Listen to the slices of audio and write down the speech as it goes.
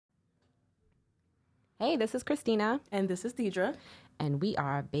Hey, this is Christina. And this is Deidre. And we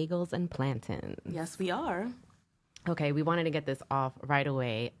are Bagels and Plantains. Yes, we are. Okay, we wanted to get this off right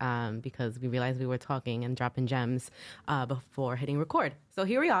away because we realized we were talking and dropping gems before hitting record. So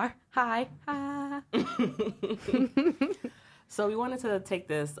here we are. Hi. So we wanted to take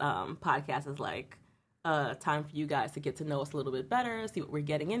this podcast as like a time for you guys to get to know us a little bit better, see what we're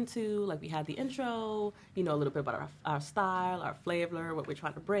getting into. Like we had the intro, a little bit about our style, our flavor, what we're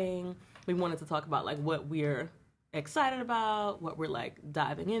trying to bring. We wanted to talk about like what we're excited about, what we're like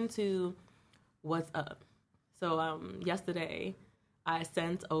diving into, what's up. So yesterday, I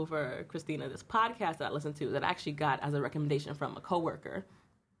sent over Christina this podcast that I listened to that I actually got as a recommendation from a coworker.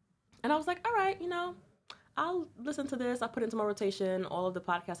 And I was like, all right, I'll listen to this. I'll put it into my rotation. All of the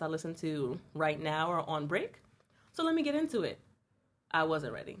podcasts I listen to right now are on break. So let me get into it. I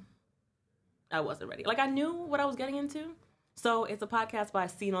wasn't ready. Like I knew what I was getting into. So it's a podcast by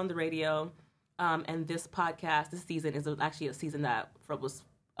Seen on the Radio. And this podcast, this season is actually a season that was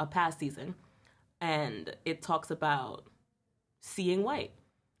a past season. And it talks about seeing white,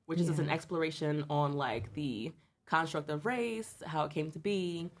 which is an exploration on like the construct of race, how it came to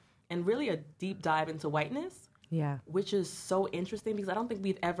be, and really a deep dive into whiteness. Yeah. Which is so interesting because I don't think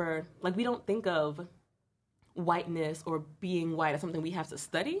we've ever, like we don't think of whiteness or being white as something we have to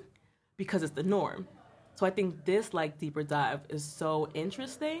study because it's the norm. So I think this like deeper dive is so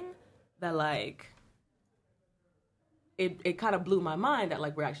interesting that like it kind of blew my mind that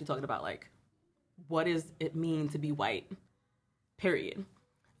like we're actually talking about like what does it mean to be white, period.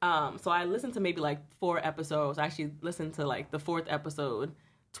 So I listened to maybe like 4 episodes. I actually listened to like the 4th episode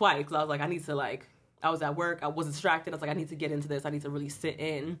twice because I was like, I was at work, I was distracted. I was like, I need to get into this. I need to really sit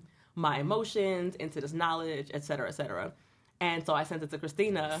in my emotions, into this knowledge, et cetera, et cetera. And so I sent it to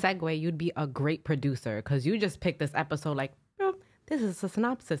Christina. Segue, you'd be a great producer because you just picked this episode like, this is a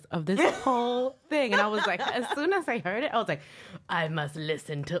synopsis of this whole thing. And I was like, as soon as I heard it, I was like, I must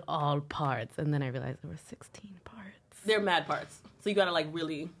listen to all parts. And then I realized there were 16 parts. They're mad parts. So you got to like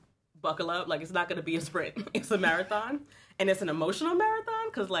really buckle up. Like it's not going to be a sprint. It's a marathon. And it's an emotional marathon.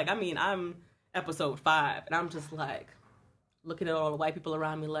 Because like, I'm episode 5. And I'm just like looking at all the white people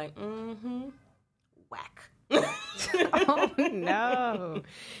around me like, whack. Oh, no.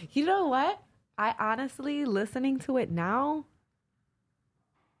 You know what? I honestly, listening to it now,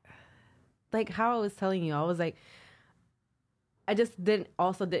 like how I was telling you, I was like, I just didn't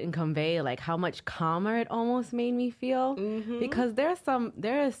convey like how much calmer it almost made me feel because there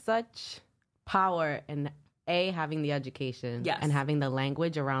is such power in having the education and having the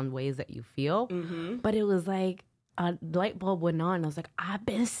language around ways that you feel. But it was like a light bulb went on. I was like, I've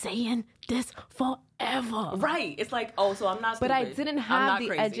been saying this forever. Right. It's like, oh, so I'm not stupid. But I didn't have the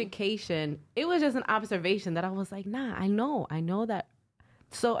crazy. education. It was just an observation that I was like, nah, I know that.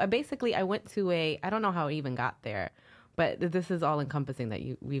 So I went to I don't know how I even got there, but this is all encompassing that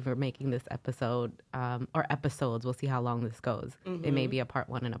we were making this episode, or episodes. We'll see how long this goes. It may be a part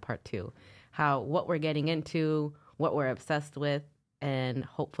 1 and a part 2. What we're getting into, what we're obsessed with, and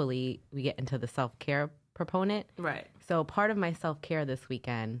hopefully we get into the self-care proponent. Right. So part of my self-care this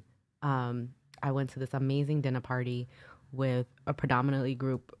weekend, I went to this amazing dinner party with a predominantly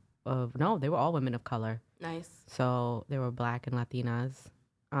group of, they were all women of color. Nice. So there were Black and Latinas,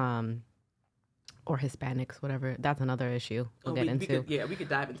 or Hispanics, whatever. That's another issue we'll get into. We could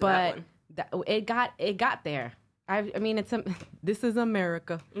dive into that one. But it got there. I mean, this is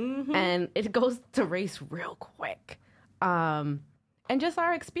America, and it goes to race real quick. And just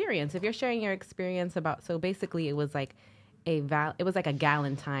our experience. If you're sharing your experience so basically it was like a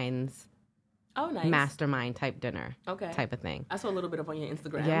Galentine's mastermind type dinner, type of thing. I saw a little bit of on your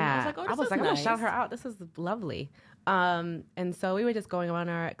Instagram. Yeah, I was like, I'm gonna shout her out. This is lovely. And so we were just going around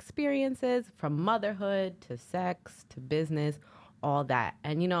our experiences from motherhood to sex to business, all that.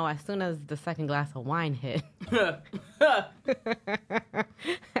 And as soon as the second glass of wine hit,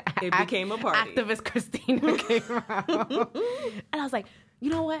 it became a party. Activist Christina came out, and I was like, you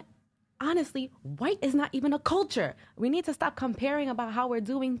know what? Honestly, white is not even a culture. We need to stop comparing about how we're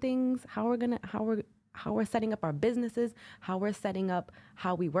doing things, how we're setting up our businesses, how we're setting up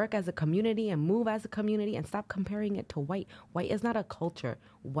how we work as a community and move as a community, and stop comparing it to white. White is not a culture.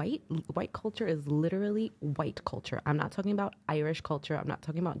 White culture is literally white culture. I'm not talking about Irish culture. I'm not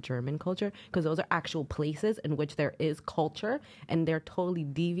talking about German culture, because those are actual places in which there is culture, and they're totally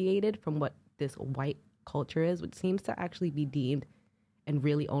deviated from what this white culture is, which seems to actually be deemed and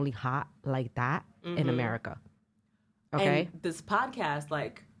really only hot like that in America. Okay? And this podcast,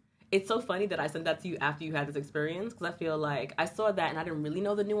 like, it's so funny that I sent that to you after you had this experience, because I feel like I saw that and I didn't really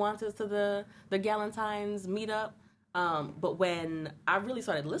know the nuances to the Galentine's meetup. But when I really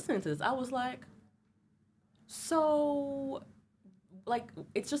started listening to this, I was like, So, like,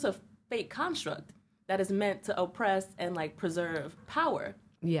 it's just a fake construct that is meant to oppress and, like, preserve power.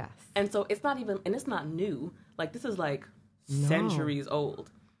 Yes. And so it's not even, and it's not new. Like, this is, like, centuries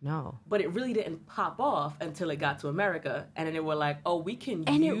old. No. But it really didn't pop off until it got to America. And then they were like, oh, we can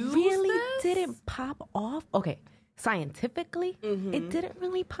and use it really this? didn't pop off. Okay. Scientifically, it didn't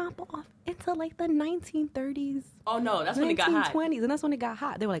really pop off until like the 1930s. Oh, no, that's when it got hot. 1920s, and that's when it got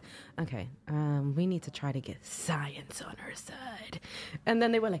hot. They were like, okay, we need to try to get science on our side. And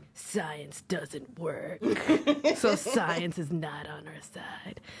then they were like, science doesn't work. So science is not on our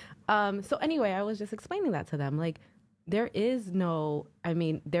side. So anyway, I was just explaining that to them. Like, there is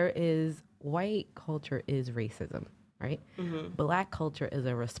white culture is racism, right? Black culture is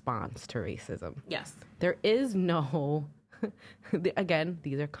a response to racism. Yes. There is no, again,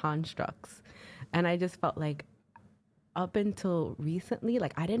 these are constructs. And I just felt like up until recently,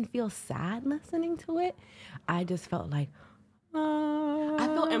 like I didn't feel sad listening to it. I just felt like, I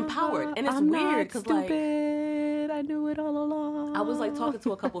felt empowered. And it's I'm weird because like, I knew it all along. I was like talking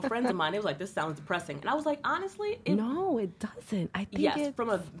to a couple of friends of mine. They was like, this sounds depressing. And I was like, honestly, no, it doesn't. I think yes, from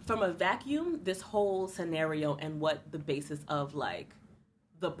a vacuum, this whole scenario and what the basis of like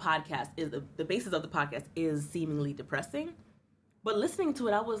the podcast is, the basis of the podcast is seemingly depressing. But listening to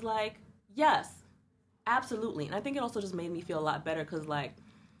it, I was like, yes, absolutely. And I think it also just made me feel a lot better because like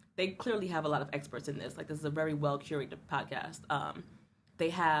they clearly have a lot of experts in this. Like this is a very well curated podcast. They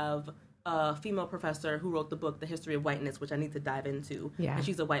have a female professor who wrote the book, The History of Whiteness, which I need to dive into. Yeah. And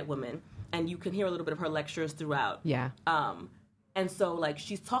she's a white woman. And you can hear a little bit of her lectures throughout. Yeah. And so, like,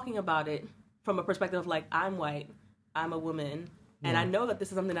 she's talking about it from a perspective of, like, I'm white, I'm a woman, and I know that this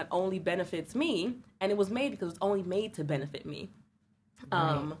is something that only benefits me, and it was made because it's only made to benefit me.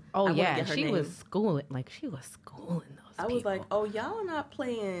 Right. She was schooling those people. I was like, oh, y'all are not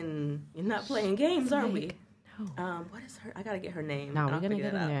playing, you're not playing games, are we? No. What is her? I gotta get her name. No, we're gonna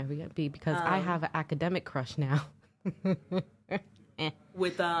get in there. We gotta be because I have an academic crush now.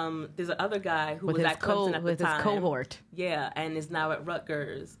 With there's another guy who was at Clemson at the time. His cohort. Yeah, and is now at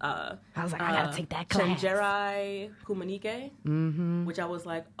Rutgers. I was like, I gotta take that class. Chenjerai Kumanike, which I was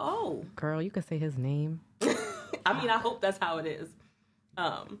like, oh, girl, you could say his name. I mean, I hope that's how it is.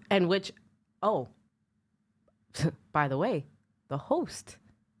 And which, by the way, the host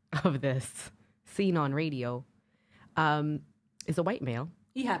of this Scene on Radio is a white male.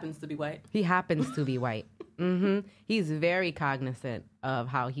 He happens to be white. He's very cognizant of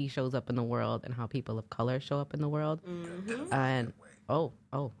how he shows up in the world and how people of color show up in the world. And I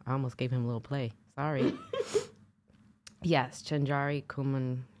almost gave him a little play. Sorry. Yes, Chenjerai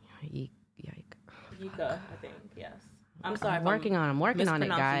Kuman. Yika, I think. Yes. I'm sorry. I'm working on it,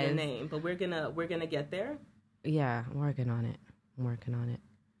 guys. Your name, but we're gonna get there. Yeah, I'm working on it.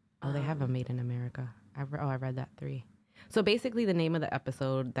 Oh, they have a Made in America. I read that 3. So basically, the name of the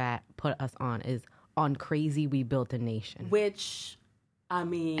episode that put us on is "On Crazy We Built a Nation," which, I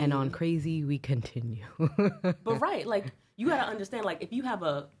mean, and on crazy we continue. But right, like you gotta understand, like if you have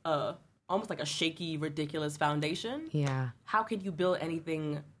a almost like a shaky, ridiculous foundation, yeah, how can you build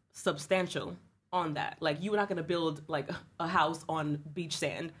anything substantial on that? Like you're not gonna build like a house on beach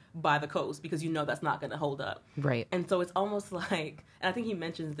sand by the coast because you know that's not gonna hold up, right? And so it's almost like, and I think he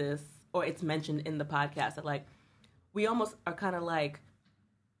mentions this, or it's mentioned in the podcast that like we almost are kind of like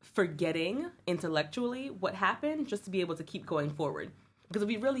forgetting intellectually what happened just to be able to keep going forward. Because if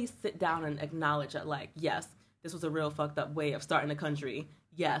we really sit down and acknowledge that, like, yes, this was a real fucked up way of starting a country.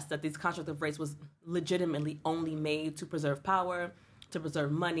 Yes, that this construct of race was legitimately only made to preserve power, to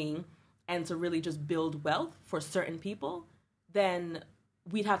preserve money, and to really just build wealth for certain people, then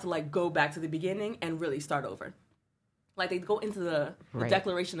we'd have to, like, go back to the beginning and really start over. Like, they go into the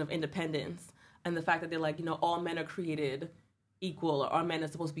Declaration of Independence and the fact that they're like, you know, all men are created equal, or all men are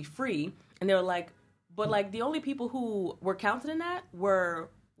supposed to be free. And they were like, but like the only people who were counted in that were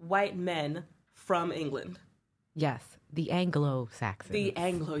white men from England. Yes, the Anglo-Saxons.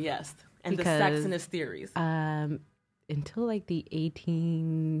 Yes. And because, the Saxonist theories. Until like the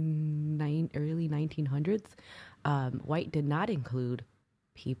early 1900s, white did not include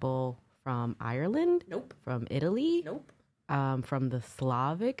people from Ireland. Nope. From Italy. Nope. From the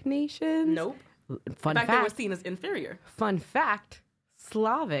Slavic nations. Nope. Fun fact, they were seen as inferior. Fun fact,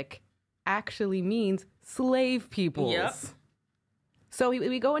 Slavic actually means slave peoples. Yep. So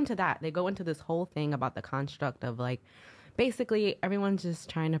we go into that. They go into this whole thing about the construct of like, basically everyone's just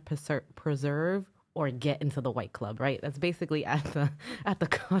trying to preserve or get into the white club, right? That's basically at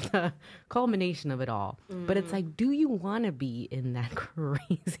the culmination of it all. But it's like, do you want to be in that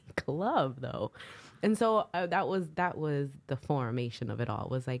crazy club though? And so that was the formation of it all.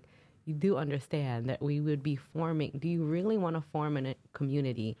 Was like, you do understand that we would be forming, do you really want to form a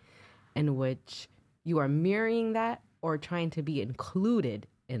community in which you are mirroring that or trying to be included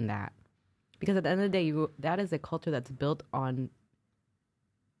in that? Because at the end of the day, that is a culture that's built on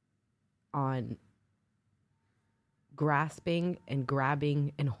grasping and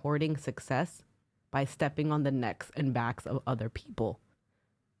grabbing and hoarding success by stepping on the necks and backs of other people.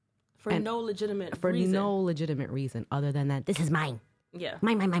 For no legitimate reason other than that, this is mine. Yeah.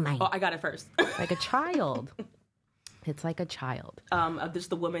 Mine. Oh, I got it first. Like a child. It's like a child. This is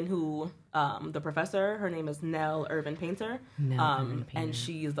the woman who, the professor, her name is Nell Irvin Painter. And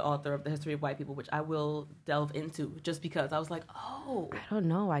she's the author of The History of White People, which I will delve into just because I was like, oh. I don't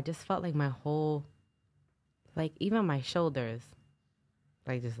know. I just felt like my whole, like even my shoulders,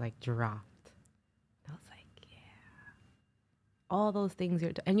 like just like dropped. I was like, yeah. All those things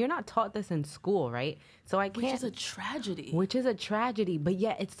and you're not taught this in school, right? So I can't. Which is a tragedy. But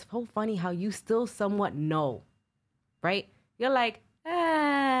yet it's so funny how you still somewhat know. Right? You're like,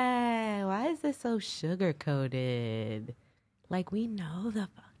 why is this so sugar-coated? Like, we know the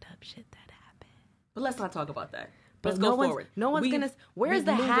fucked up shit that happened. But let's not talk about that. Let's go forward. Where's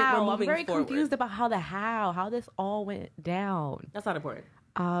the how? I'm very confused about how this all went down. That's not important.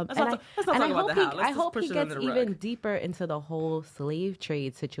 Let's not talk about the how. I hope he gets even deeper into the whole slave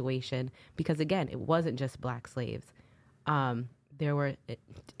trade situation because, again, it wasn't just black slaves. There were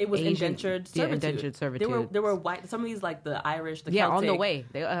it was indentured servitude. Indentured servitude. There were white. Some of these like the Irish, the Celtic. on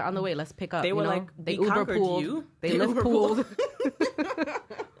the way. Let's pick up. They were like they Uber pooled. You. They lift pooled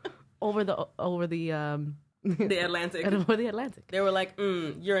over the the Atlantic. Over the Atlantic. They were like,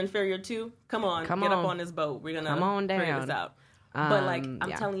 you're inferior too. Come on, get up on this boat. We're gonna figure this out. But like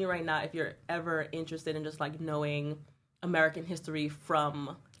I'm telling you right now, if you're ever interested in just like knowing American history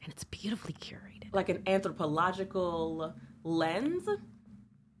from and it's beautifully curated, like an anthropological lens,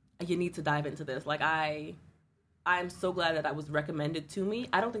 you need to dive into this. Like I'm so glad that was recommended to me.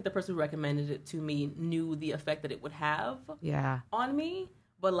 I don't think the person who recommended it to me knew the effect that it would have on me.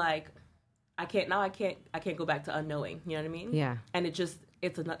 But like I can't go back to unknowing. You know what I mean? Yeah. And it's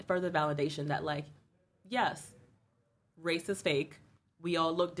a further validation that like, yes, race is fake. We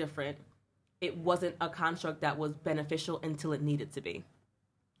all look different. It wasn't a construct that was beneficial until it needed to be.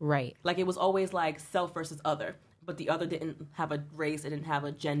 Right. Like it was always like self versus other. But the other didn't have a race, it didn't have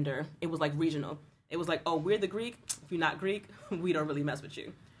a gender. It was like regional. It was like, oh, we're the Greek. If you're not Greek, we don't really mess with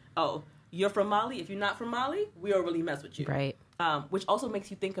you. Oh, you're from Mali. If you're not from Mali, we don't really mess with you. Right. Which also makes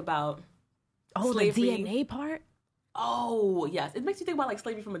you think about slavery. The DNA part? Oh, yes. It makes you think about like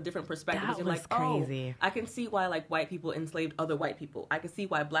slavery from a different perspective. That was like, crazy. I can see why like white people enslaved other white people. I can see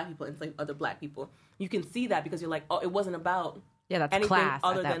why black people enslaved other black people. You can see that because you're like, oh, it wasn't about that's anything class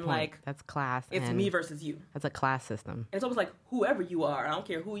other at that than point. Like that's class. It's me versus you. That's a class system. And it's almost like whoever you are. I don't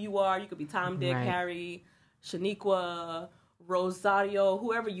care who you are. You could be Tom, Dick, Harry, Shaniqua, Rosario,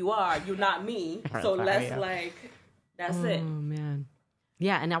 whoever you are. You're not me. So let's like, that's it. Oh man,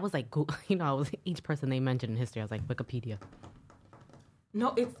 yeah. And I was like, I was each person they mentioned in history. I was like Wikipedia.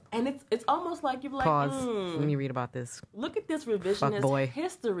 No, it's almost like you're like, pause. Let me read about this. Look at this revisionist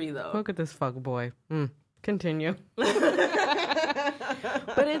history, though. Look at this fuck boy. Continue.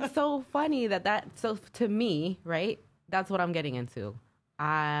 But it's so funny so to me, right? That's what I'm getting into.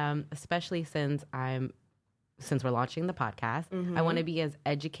 Especially since we're launching the podcast, I want to be as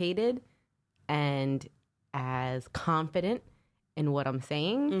educated and as confident in what I'm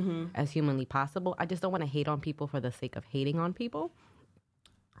saying as humanly possible. I just don't want to hate on people for the sake of hating on people.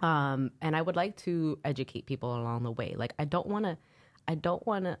 And I would like to educate people along the way. Like I don't want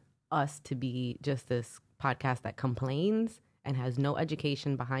us to be just this podcast that complains and has no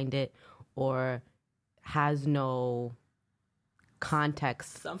education behind it or has no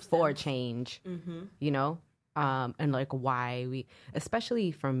context for change, and like why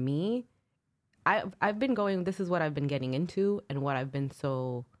especially for me, I've been going, this is what I've been getting into and what I've been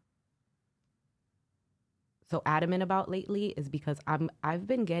so adamant about lately is because I've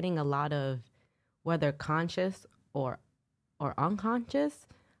been getting a lot of, whether conscious or unconscious,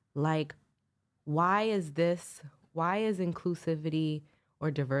 like why is inclusivity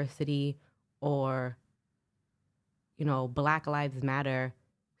or diversity or Black Lives Matter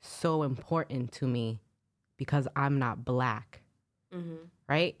so important to me because I'm not Black.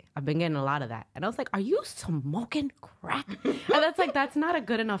 Right? I've been getting a lot of that. And I was like, are you smoking crack? And that's not a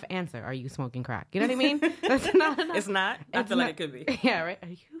good enough answer. Are you smoking crack? You know what I mean? That's not enough. It's not? I feel like it could be. Yeah, right?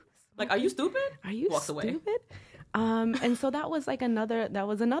 Are you stupid? Are you Walks stupid? Away. And so that was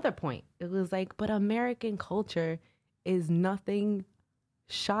another point. It was like, but American culture is nothing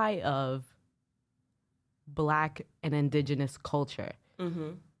shy of Black and indigenous culture.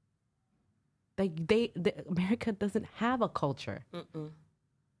 Like America doesn't have a culture. Mm-mm.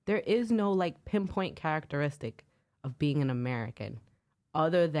 There is no like pinpoint characteristic of being an American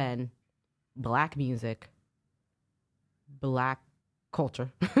other than black music, black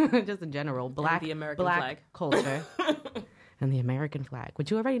culture, just in general, black the American black flag. culture, and the American flag, which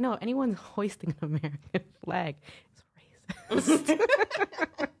you already know. Anyone hoisting an American flag is racist.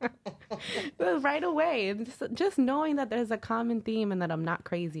 Right away, and just knowing that there's a common theme and that I'm not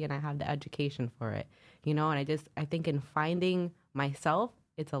crazy and I have the education for it, you know. And I think in finding myself,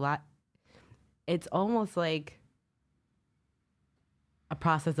 it's almost like a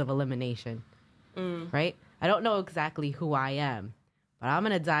process of elimination, right? I don't know exactly who I am, but I'm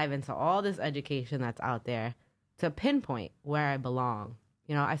going to dive into all this education that's out there to pinpoint where I belong.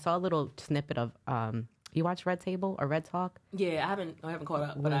 You know, I saw a little snippet of, you watch Red Table or Red Talk? Yeah, I haven't caught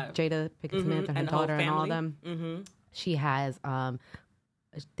up. With Jada Pinkett Smith and her daughter and all of them. Mm-hmm. She has,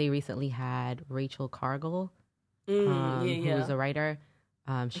 they recently had Rachel Cargill, who's a writer.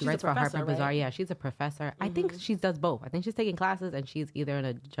 She writes for Harper Bazaar. Right? Yeah, she's a professor. I think she does both. I think she's taking classes and she's either an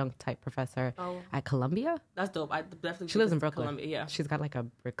adjunct type professor at Columbia. That's dope. I definitely. She lives in Brooklyn. Columbia, yeah. She's got like a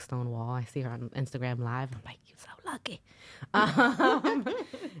brickstone wall. I see her on Instagram Live. I'm like, you so lucky.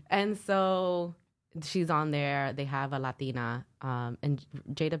 And so she's on there. They have a Latina. And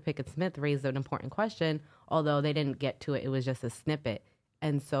Jada Pinkett Smith raised an important question, although they didn't get to it. It was just a snippet.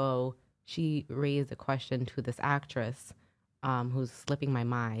 And so she raised a question to this actress who's slipping my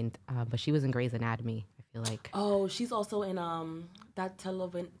mind, but she was in Grey's Anatomy, I feel like. Oh, she's also in that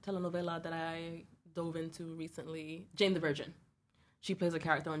telenovela that I dove into recently, Jane the Virgin. She plays a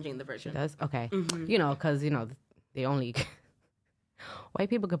character on Jane the Virgin. She does? Okay. You know, because, you know, they only... White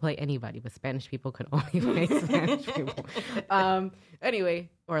people could play anybody, but Spanish people could only play Spanish people.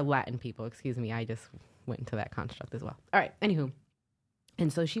 Anyway, or Latin people, excuse me. I just went into that construct as well. All right, anywho.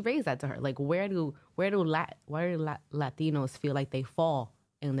 And so she raised that to her. Like, where do Latinos feel like they fall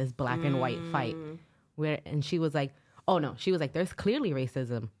in this black and white fight? And she was like, oh no. She was like, there's clearly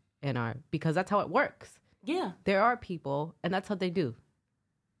racism because that's how it works. Yeah. There are people, and that's what they do.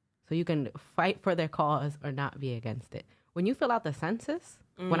 So you can fight for their cause or not be against it. When you fill out the census,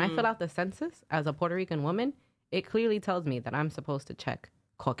 when I fill out the census as a Puerto Rican woman, it clearly tells me that I'm supposed to check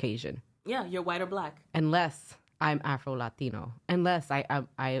Caucasian. Yeah, you're white or black. Unless I'm Afro-Latino. Unless I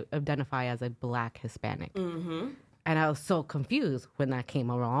identify as a black Hispanic. Mm-hmm. And I was so confused when that came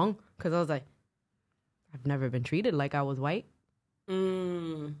along. Because I was like, I've never been treated like I was white.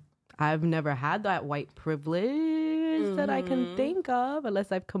 I've never had that white privilege that I can think of,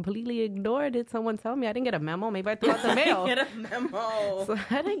 unless I've completely ignored it. Someone tell me I didn't get a memo. Maybe I threw out the mail. Get a memo. So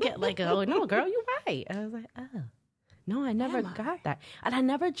I didn't get like, oh no, girl, you're right. And I was like, oh, no, I never got that, and I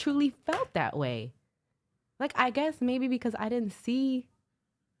never truly felt that way. Like, I guess maybe because I didn't see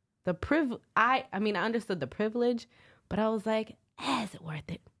the privilege. I mean, I understood the privilege, but I was like, is it worth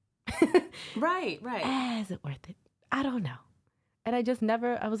it? Right. Is it worth it? I don't know. And I just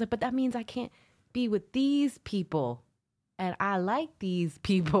never, I was like, but that means I can't be with these people. And I like these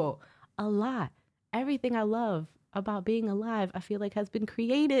people a lot. Everything I love about being alive, I feel like has been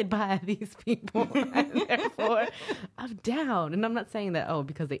created by these people. And therefore, I'm down. And I'm not saying that,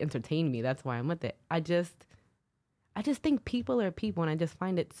 because they entertain me, that's why I'm with it. I just think people are people, and I just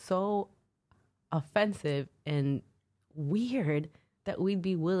find it so offensive and weird that we'd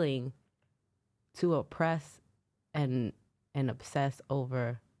be willing to oppress and obsess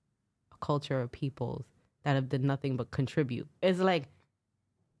over a culture of peoples that have done nothing but contribute. It's like,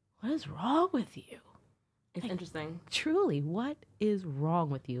 what is wrong with you? It's interesting. Truly, what is wrong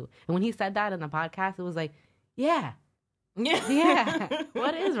with you? And when he said that in the podcast, it was like, yeah.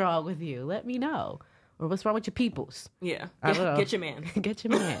 What is wrong with you? Let me know. Or what's wrong with your peoples? Yeah. Get your man. Get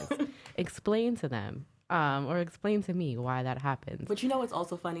your man. Explain to them. Or explain to me why that happens. But you know what's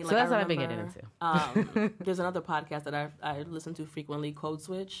also funny? So that's what I've been getting into. There's another podcast that I listen to frequently, Code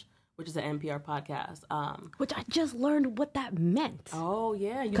Switch, which is an NPR podcast. Which I just learned what that meant. Oh,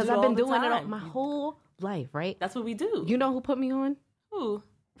 yeah. Because I've been doing it my whole life, right? That's what we do. You know who put me on? Who?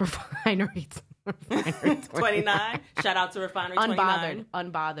 Refinery 29. Shout out to Refinery 29.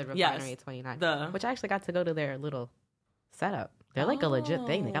 Unbothered Refinery 29. Which I actually got to go to their little setup. They're like a legit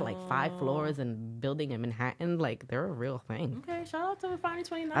thing. They got like 5 floors and building in Manhattan. Like, they're a real thing. Okay, shout out to Refinery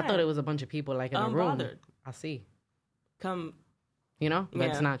 29. I thought it was a bunch of people like in a room. I see. Come. You know,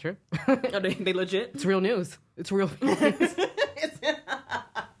 that's not true. Are they legit? It's real news. It's real news.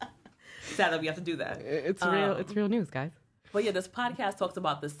 Sad that we have to do that. It's real. It's real news, guys. But yeah, this podcast talks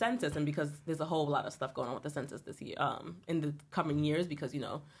about the census, and because there's a whole lot of stuff going on with the census this year, in the coming years, because, you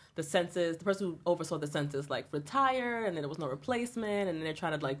know, the census, the person who oversaw the census, like, retired, and then there was no replacement, and then they're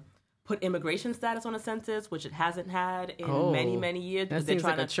trying to, like, put immigration status on a census, which it hasn't had in many, many years. That seems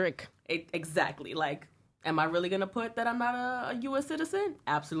like a trick. Exactly. Like, am I really going to put that I'm not a U.S. citizen?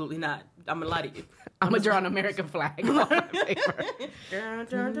 Absolutely not. I'm going to lie to you. I'm going to draw an American flag on my paper. You're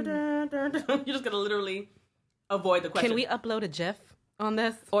just going to literally avoid the question. Can we upload a GIF on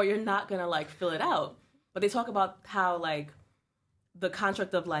this? Or you're not going to, like, fill it out. But they talk about how, like, the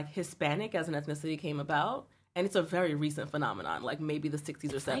construct of, like, Hispanic as an ethnicity came about. And it's a very recent phenomenon, like maybe the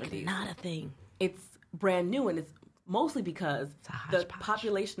 60s or 70s. Like not a thing. It's brand new, and it's mostly because the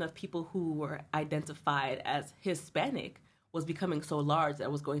population of people who were identified as Hispanic was becoming so large that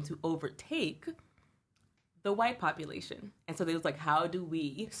it was going to overtake the white population. And so they was like, how do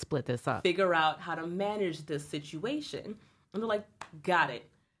we split this up? Figure out how to manage this situation? And they're like, got it.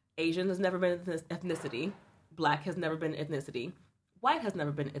 Asian has never been an ethnicity. Black has never been an ethnicity. White has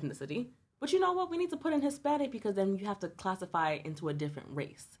never been an ethnicity. But you know what? We need to put in Hispanic because then you have to classify it into a different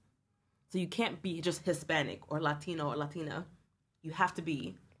race. So you can't be just Hispanic or Latino or Latina. You have to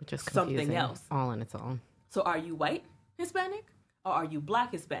be something else. All on its own. So are you white Hispanic or are you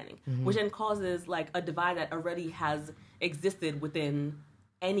Black Hispanic? Mm-hmm. Which then causes like a divide that already has existed within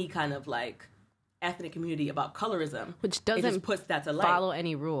any kind of like ethnic community about colorism. Which doesn't just puts that to light. Follow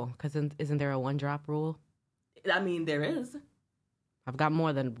any rule. Because isn't there a one drop rule? I mean, there is. I've got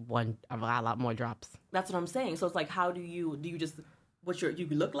more than one. I've got a lot more drops. That's what I'm saying. So it's like, how do you just, you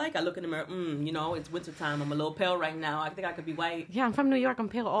look like? I look in the mirror, you know, it's wintertime. I'm a little pale right now. I think I could be white. Yeah, I'm from New York. I'm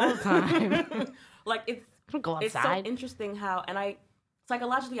pale all the time. Like, I don't go outside. It's so interesting how, and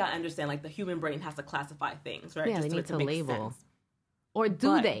psychologically, I understand, like, the human brain has to classify things, right? Yeah, just they need to label. Sense. Or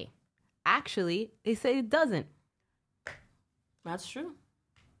do they? Actually, they say it doesn't. That's true.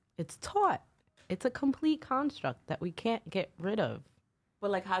 It's taught. It's a complete construct that we can't get rid of. But,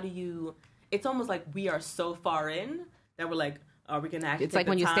 like, how do you... It's almost like we are so far in that we're like, are we going to actually It's like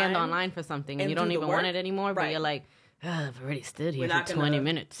when you stand online for something and you don't even want it anymore, but right. you're like, I've already stood here for 20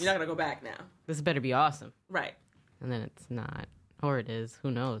 minutes. You're not going to go back now. This better be awesome. Right. And then it's not. Or it is.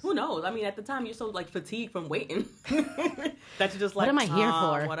 Who knows? Who knows? I mean, at the time, you're so, like, fatigued from waiting that you're just like, what am I here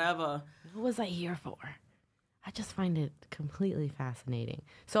for? Whatever. What was I here for? I just find it completely fascinating.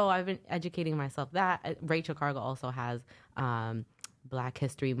 So I've been educating myself. That Rachel Cargle also has Black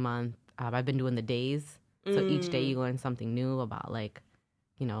History Month. I've been doing the days. So each day you learn something new about, like,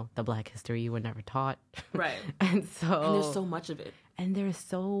 you know, the Black history you were never taught. Right. And there's so much of it. And there's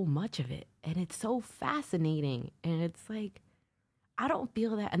so much of it. And it's so fascinating. And it's like, I don't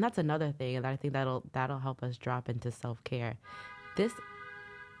feel that. And that's another thing. And I think that'll help us drop into self-care.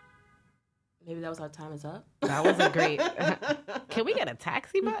 Maybe that was our time is up. That was a great... Can we get a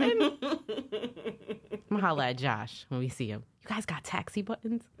taxi button? I'm gonna holla at Josh when we see him. You guys got taxi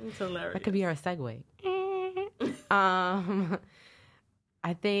buttons? It's hilarious. That could be our segue.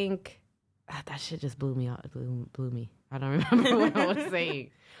 I think... that shit just blew me out. Blew me. I don't remember what I was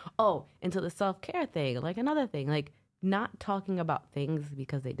saying. Oh, into the self-care thing. Like, another thing. Like, not talking about things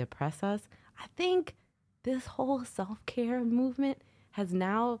because they depress us. I think this whole self-care movement has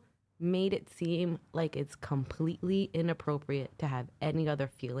now made it seem like it's completely inappropriate to have any other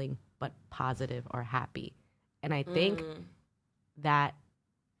feeling but positive or happy. And I think that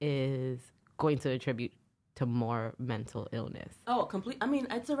is going to attribute to more mental illness. Oh, I mean,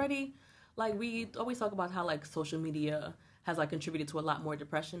 it's already, like, we always talk about how, like, social media has, like, contributed to a lot more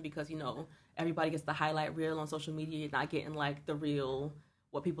depression because, you know, everybody gets the highlight reel on social media. You're not getting, like, the real,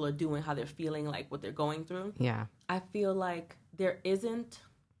 what people are doing, how they're feeling, like, what they're going through. Yeah. I feel like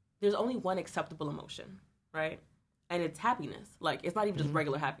there's only one acceptable emotion, right? And it's happiness. Like, it's not even just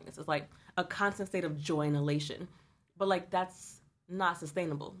regular happiness. It's like a constant state of joy and elation. But, like, that's not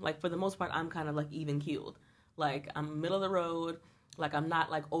sustainable. Like, for the most part, I'm kind of, like, even keeled. Like, I'm middle of the road. Like, I'm not,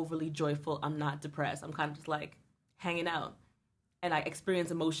 like, overly joyful. I'm not depressed. I'm kind of just, like, hanging out. And I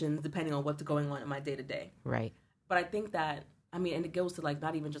experience emotions depending on what's going on in my day-to-day. Right. But I think that, I mean, and it goes to, like,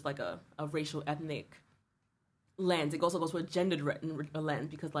 not even just, like, a racial, ethnic lens. It also goes to a gendered lens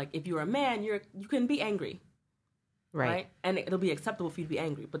because, like, if you're a man, you can be angry, right? And it'll be acceptable for you to be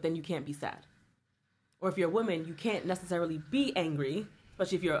angry, but then you can't be sad. Or if you're a woman, you can't necessarily be angry,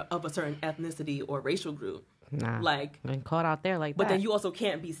 especially if you're of a certain ethnicity or racial group. Nah, like, been caught out there like that. But then you also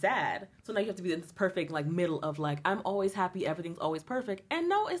can't be sad. So now you have to be in this perfect, like, middle of, like, I'm always happy, everything's always perfect. And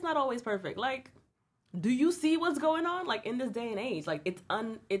no, it's not always perfect. Like, do you see what's going on? Like, in this day and age, like, it's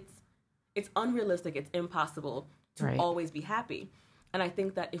unrealistic. It's impossible to always be happy. And I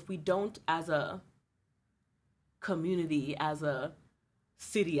think that if we don't, as a community, as a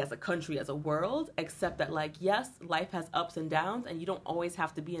city, as a country, as a world, accept that, like, yes, life has ups and downs and you don't always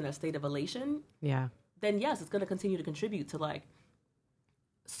have to be in a state of elation. Yeah. Then yes, it's going to continue to contribute to, like,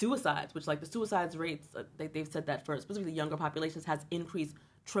 suicides, which like the suicides rates, they've said that for specifically younger populations has increased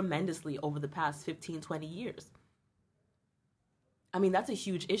tremendously over the past 15, 20 years. I mean, that's a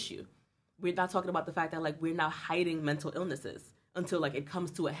huge issue. We're not talking about the fact that like we're now hiding mental illnesses until like it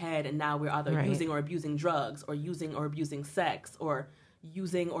comes to a head, and now we're either using or abusing drugs, or using or abusing sex, or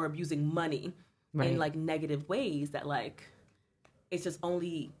using or abusing money in like negative ways that like it's just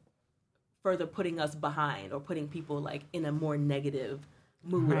only further putting us behind or putting people like in a more negative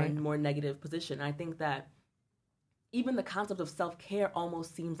mood or in a more negative position. I think that even the concept of self-care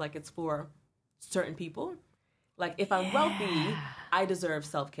almost seems like it's for certain people. Like if I'm wealthy, I deserve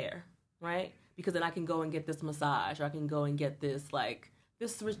self-care, right? Because then I can go and get this massage, or I can go and get this like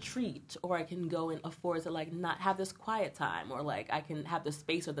this retreat, or I can go and afford to like not have this quiet time, or like I can have the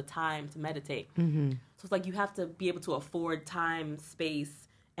space or the time to meditate. So it's like you have to be able to afford time, space,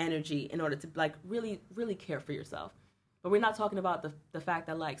 energy in order to like really, really care for yourself. But we're not talking about the fact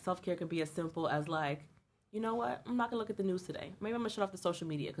that like self-care can be as simple as like, you know what, I'm not gonna look at the news today. Maybe I'm gonna shut off the social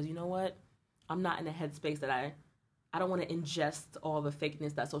media because you know what, I'm not in a headspace that I don't want to ingest all the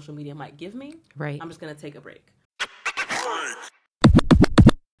fakeness that social media might give me. Right. I'm just gonna take a break.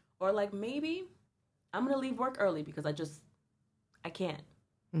 Or like maybe I'm gonna leave work early because I can't.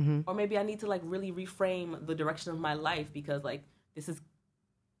 Or maybe I need to like really reframe the direction of my life because like this is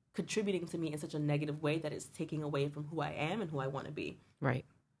contributing to me in such a negative way that it's taking away from who I am and who I want to be. Right.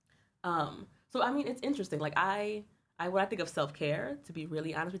 So I mean, it's interesting. Like when I think of self-care, to be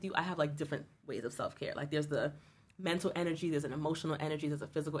really honest with you, I have like different ways of self-care. Like there's the mental energy, there's an emotional energy, there's a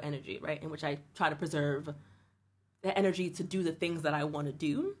physical energy, right? In which I try to preserve the energy to do the things that I want to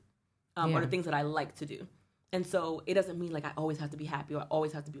do, or the things that I like to do. And so it doesn't mean like I always have to be happy or I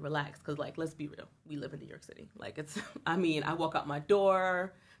always have to be relaxed. Because like, let's be real, we live in New York City. Like I walk out my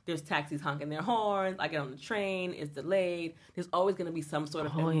door, there's taxis honking their horns, I get on the train, it's delayed. There's always going to be some sort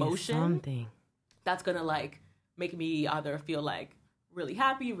of emotion that's going to like make me either feel like really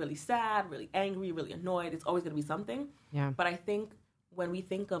happy, really sad, really angry, really annoyed. It's always going to be something. Yeah. But I think when we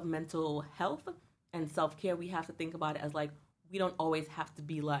think of mental health and self-care, we have to think about it as like, we don't always have to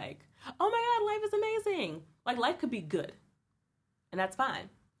be like, oh my God, life is amazing. Like life could be good. And that's fine.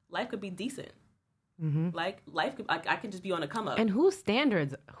 Life could be decent. Like life could, I could just be on a come up. And whose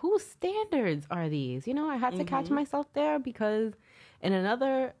standards are these? You know, I had to catch myself there because in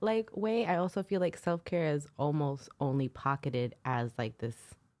another like way, I also feel like self-care is almost only pocketed as like this.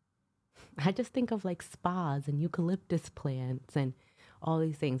 I just think of like spas and eucalyptus plants and all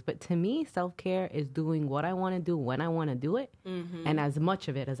these things. But to me, self-care is doing what I want to do when I want to do it and as much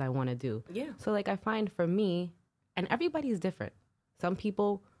of it as I want to do. Yeah. So like I find for me, and everybody's different. Some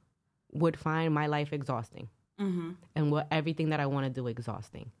people would find my life exhausting and everything that I want to do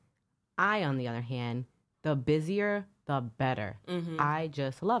exhausting. I, on the other hand, the busier, the better. I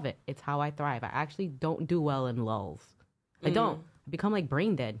just love it. It's how I thrive. I actually don't do well in lulls. I don't. I become like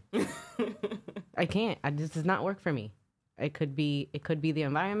brain dead. I can't. This does not work for me. It could be the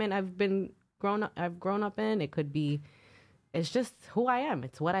environment I've grown up in. It could be, it's just who I am.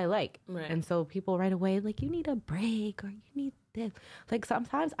 It's what I like. Right. And so people right away like, you need a break or you need this. Like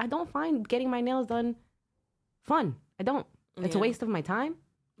sometimes I don't find getting my nails done fun. I don't. It's a waste of my time.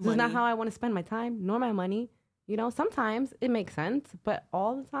 This is not how I want to spend my time, nor my money. You know, sometimes it makes sense, but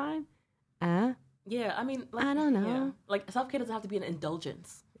all the time, yeah, I mean, like, I don't know. Yeah. Like self-care doesn't have to be an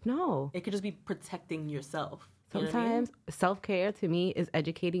indulgence. No. It could just be protecting yourself. Sometimes self-care to me is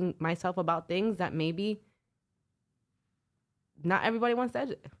educating myself about things that maybe not everybody wants to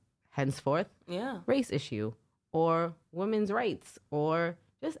educate. Henceforth, race issue or women's rights or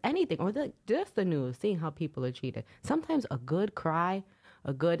just anything or just the news, seeing how people are treated. Sometimes a good cry,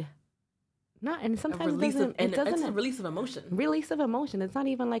 it's a release of emotion. Release of emotion. It's not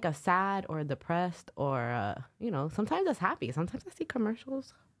even like a sad or depressed or, sometimes it's happy. Sometimes I see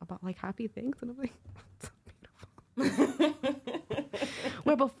commercials about like happy things and I'm like,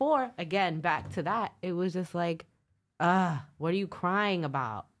 where before, again, back to that, it was just like, what are you crying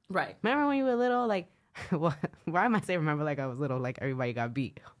about? Right. Remember when you were little? Like, why am I saying remember like I was little, like everybody got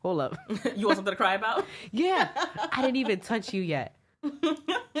beat? Hold up. You want something to cry about? Yeah. I didn't even touch you yet.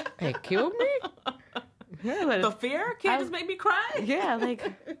 It killed me? Yeah, like, the fear can't just make me cry? Yeah,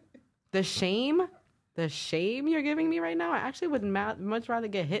 like the shame you're giving me right now, I actually would much rather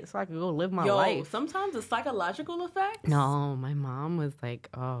get hit so I can go live my life. Sometimes the psychological effects. No, my mom was like,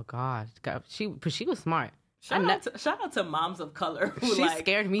 oh gosh, she was smart. Shout out to moms of color who she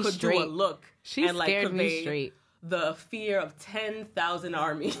scared me straight. Do a look. She scared me straight. The fear of 10,000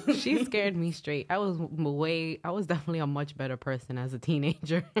 armies. She scared me straight. I was definitely a much better person as a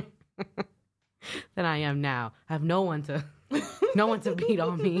teenager. than I am now. I have no one to beat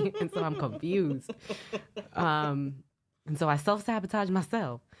on me, and so I'm confused. And so I self-sabotage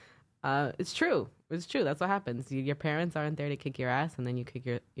myself. It's true. It's true. That's what happens. Your parents aren't there to kick your ass, and then you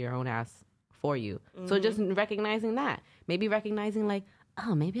kick your own ass for you. Mm-hmm. So just recognizing that. Maybe recognizing like,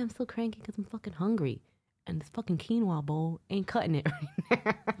 oh, maybe I'm still cranky because I'm fucking hungry. And this fucking quinoa bowl ain't cutting it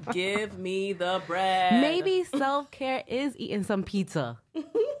right now. Give me the bread. Maybe self-care is eating some pizza.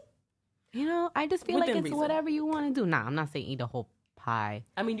 You know, I just feel Within like it's reason. Whatever you want to do. Nah, I'm not saying eat a whole pie.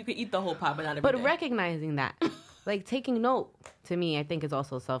 I mean, you could eat the whole pie, but not every But day. recognizing that, like taking note, to me, I think is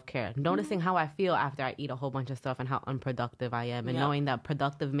also self-care. Noticing how I feel after I eat a whole bunch of stuff and how unproductive I am. And knowing that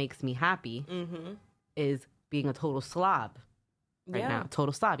productive makes me happy is being a total slob right now.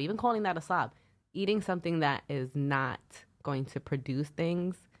 Total slob. Even calling that a slob. Eating something that is not going to produce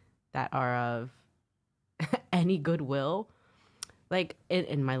things that are of any goodwill. Like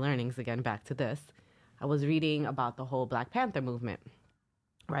in my learnings, again, back to this, I was reading about the whole Black Panther movement,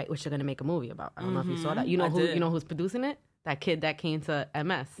 right? Which they're going to make a movie about. I don't know if you saw that. You know who's producing it? That kid that came to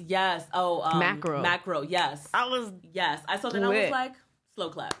MS. Yes. Oh, Macro. Macro, yes. Yes. I saw that and I was like, slow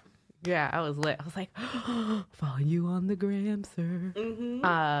clap. Yeah, I was lit. I was like, follow you on the gram, sir.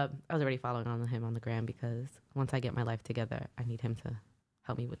 I was already following him on the gram because once I get my life together, I need him to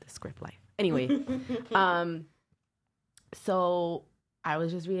help me with the script life. Anyway, so I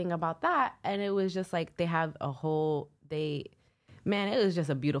was just reading about that, and it was just like they have a whole, it was just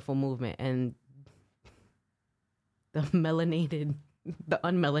a beautiful movement. And the unmelanated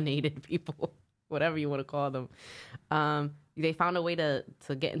people, whatever you want to call them, they found a way to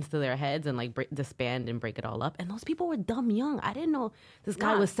get into their heads and like disband and break it all up. And those people were dumb young. I didn't know this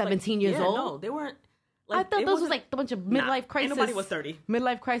guy was 17 years old. No, they weren't. Like, I thought those was like a bunch of midlife crisis. Ain't nobody was 30.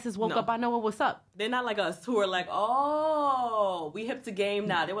 Midlife crisis woke up. I know what's up. They're not like us who are like, oh, we hip to game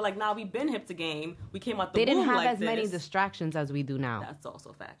now. They were like, nah, we been hip to game. We came out the womb like this. They didn't have as many distractions as we do now. That's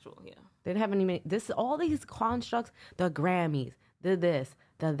also factual, yeah. They didn't have any. All these constructs, the Grammys, the this,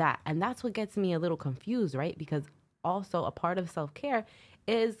 the that, and that's what gets me a little confused, right? Because also a part of self-care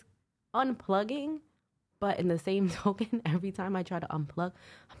is unplugging. But in the same token, every time I try to unplug,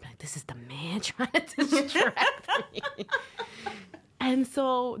 I'm like, this is the man trying to distract me. And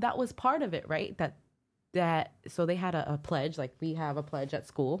so that was part of it, right? So they had a pledge, like we have a pledge at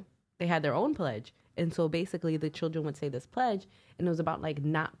school. They had their own pledge. And so basically the children would say this pledge, and it was about like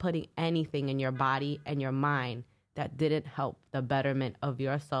not putting anything in your body and your mind that didn't help the betterment of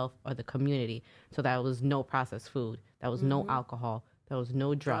yourself or the community. So that was no processed food. That was no alcohol. There was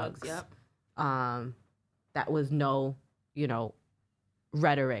no drugs. Yep. That was no,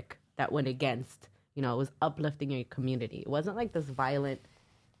 rhetoric that went against, it was uplifting your community. It wasn't like this violent,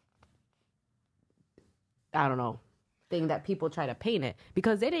 I don't know, thing that people try to paint it,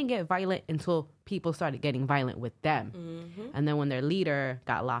 because they didn't get violent until people started getting violent with them. And then when their leader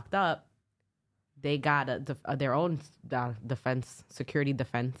got locked up, they got their own security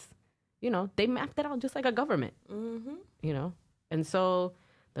defense. They mapped it out just like a government, and so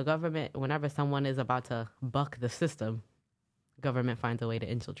the government, whenever someone is about to buck the system, government finds a way to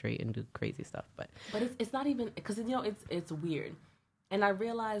infiltrate and do crazy stuff. But it's not even, because it's weird, and I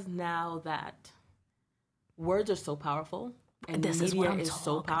realize now that words are so powerful, and media is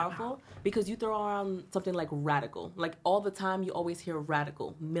so powerful because you throw around something like radical, like all the time. You always hear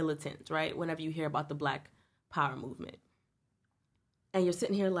radical, militant, right? Whenever you hear about the Black Power movement, and you're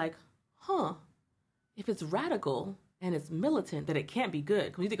sitting here like, if it's radical and it's militant, that it can't be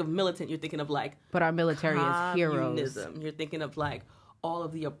good. When you think of militant, you're thinking of like, but our military is heroes. Communism. You're thinking of like all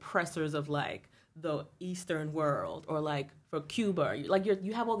of the oppressors of like the Eastern world, or like for Cuba,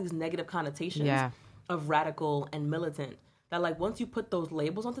 you have all these negative connotations of radical and militant that like once you put those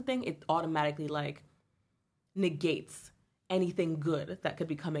labels onto thing, it automatically like negates anything good that could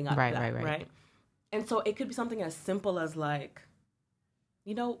be coming out of that, right? And so it could be something as simple as like,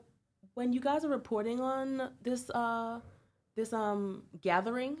 when you guys are reporting on this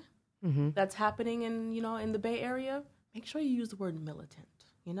gathering that's happening in the Bay Area, make sure you use the word militant.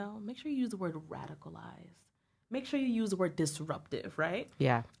 Make sure you use the word radicalized. Make sure you use the word disruptive, right?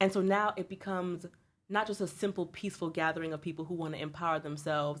 Yeah. And so now it becomes not just a simple peaceful gathering of people who want to empower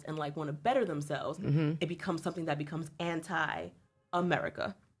themselves and like want to better themselves. It becomes something that becomes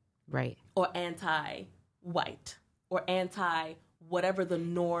anti-America, right? Or anti-white, or anti whatever the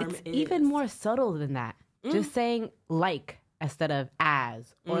norm is. Even more subtle than that. Just saying like instead of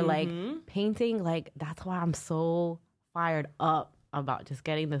as, or like painting, like that's why I'm so fired up about just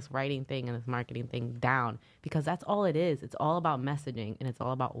getting this writing thing and this marketing thing down, because that's all it is. It's all about messaging and it's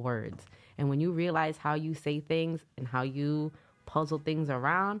all about words. And when you realize how you say things and how you puzzle things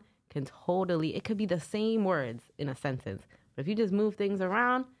around can totally, it could be the same words in a sentence. But if you just move things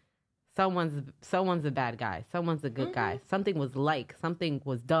around, someone's a bad guy. Someone's a good guy. Something was like, something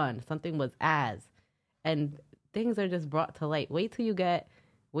was done, something was as. And things are just brought to light. Wait till you get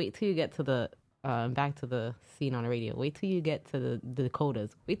to the, back to the scene on the radio. Wait till you get to the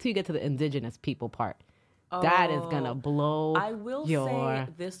Dakotas. Wait till you get to the indigenous people part. That is gonna blow your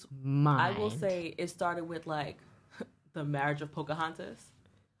mind. I will say it started with like the marriage of Pocahontas.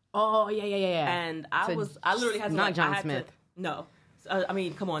 Oh yeah. And I literally had to not John Smith. No, I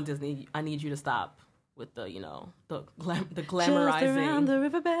mean, come on, Disney. I need you to stop with the the glamorizing just around the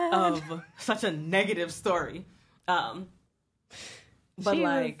riverbed of such a negative story. But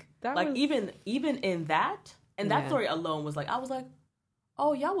even in that story alone was like, I was like,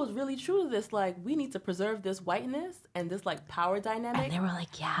 oh, y'all was really true to this. Like, we need to preserve this whiteness and this like power dynamic. And they were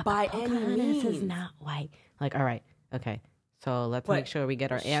like, yeah, by but any means, is not white. Like, all right, okay. So let's make sure we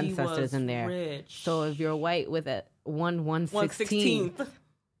get our ancestors in there. Rich. So if you're white with a 1/16th,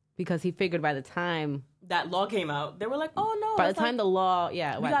 because he figured by the time that law came out, they were like, oh no. By the time the law, we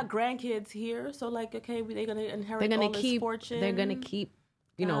got grandkids here, so like, okay, they're gonna inherit this fortune. They're gonna keep,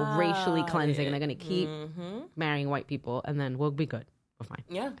 racially cleansing. They're gonna keep marrying white people, and then we'll be good. We're fine.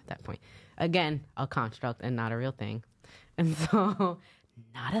 Yeah. At that point, again, a construct and not a real thing, and so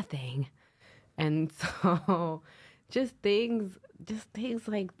not a thing, and so. Just things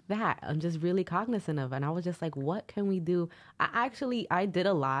like that. I'm just really cognizant of. And I was just like, what can we do? I did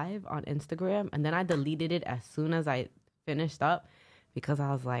a live on Instagram and then I deleted it as soon as I finished up because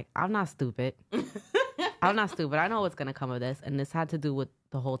I was like, I'm not stupid. I'm not stupid. I know what's going to come of this. And this had to do with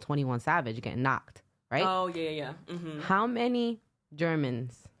the whole 21 Savage getting knocked, right? Oh, yeah. Mm-hmm. How many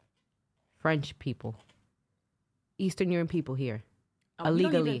Germans, French people, Eastern European people here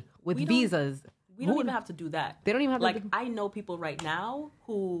illegally with visas? We don't even have to do that. They don't even have to. I know people right now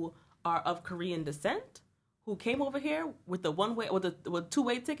who are of Korean descent who came over here with the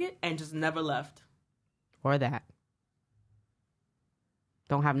two-way ticket and just never left. Or that.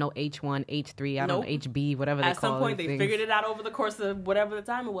 Don't have no H1, H3, I don't know, HB, whatever they call it. At some point, they figured it out over the course of whatever the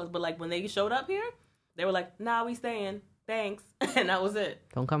time it was. But like when they showed up here, they were like, "Nah, we staying. Thanks," and that was it.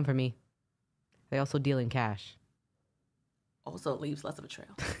 Don't come for me. They also deal in cash. Also leaves less of a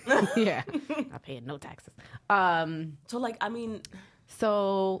trail. Yeah. Not paying no taxes.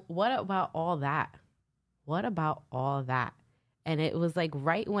 So what about all that? And it was like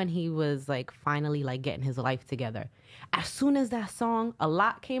right when he was like finally like getting his life together. As soon as that song A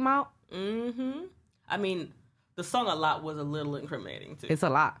Lot came out. Mm-hmm. I mean, the song A Lot was a little incriminating too. It's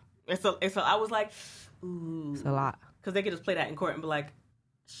a lot. I was like, ooh. It's a lot. Because they could just play that in court and be like,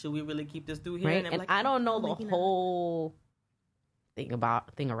 should we really keep this dude here? Right? And like, I don't know the whole thing about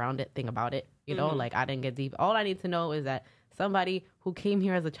it, you know, like I didn't get deep. All I need to know is that somebody who came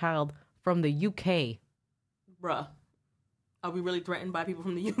here as a child from the UK. Bruh, are we really threatened by people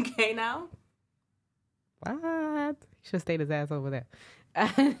from the UK now? What? He should have stayed his ass over there.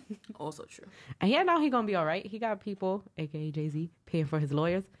 Also true. And yeah, now he gonna be all right. He got people, aka Jay-Z, paying for his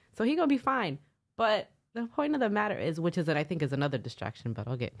lawyers, so he gonna be fine. But the point of the matter is, which is that I think is another distraction, but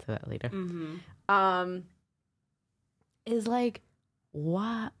I'll get into that later. Mm-hmm. Is like,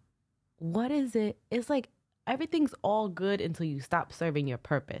 what is it? It's like everything's all good until you stop serving your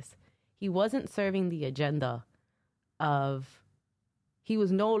purpose. He wasn't serving the agenda he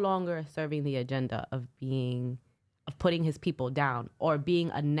was no longer serving the agenda of putting his people down or being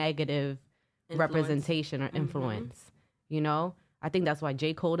a negative representation or influence. Mm-hmm. You know, I think that's why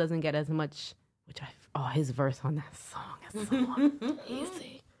J. Cole doesn't get as much, his verse on that song is so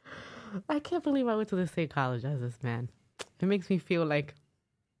amazing. I can't believe I went to the same college as this man. It makes me feel like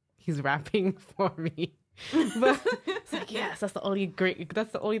he's rapping for me. But it's like, yes, that's the only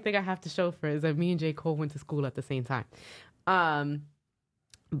thing I have to show for it is that me and J. Cole went to school at the same time.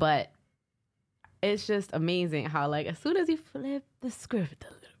 But it's just amazing how like as soon as you flip the script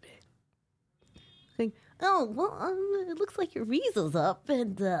a little bit, like, oh well, it looks like your visa's up,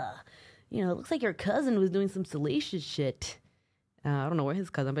 and it looks like your cousin was doing some salacious shit. I don't know where his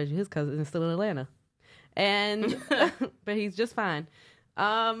cousin, but his cousin is still in Atlanta, and but he's just fine.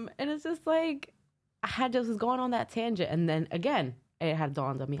 And it's just like I was going on that tangent, and then again it had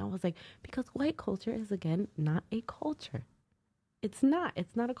dawned on me. I was like, because white culture is again not a culture. It's not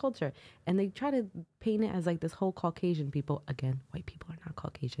a culture. And they try to paint it as like this whole Caucasian people. Again, white people are not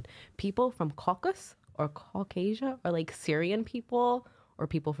Caucasian. People from Caucasus or Caucasia or like Syrian people or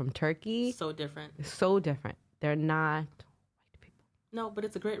people from Turkey. So different. They're not white people. No, but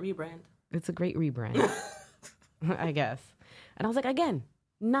it's a great rebrand. I guess. And I was like, again,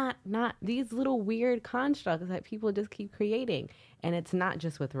 Not these little weird constructs that people just keep creating. And it's not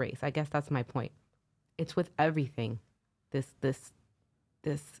just with race. I guess that's my point. It's with everything. This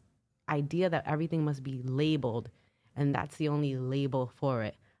idea that everything must be labeled, and that's the only label for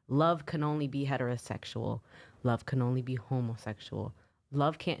it. Love can only be heterosexual. Love can only be homosexual.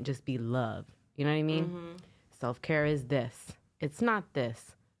 Love can't just be love. You know what I mean? Mm-hmm. Self-care is this. It's not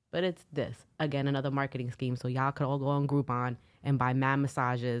this, but it's this. Again, another marketing scheme. So y'all could all go on Groupon and buy mad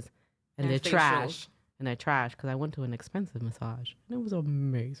massages, and they're trash. And they're trash, because I went to an expensive massage, and it was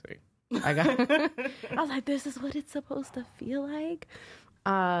amazing. I was like, this is what it's supposed to feel like.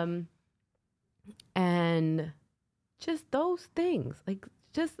 And just those things. Like,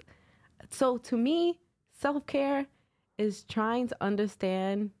 just, so to me, self-care is trying to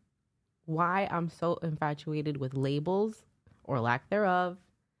understand why I'm so infatuated with labels or lack thereof,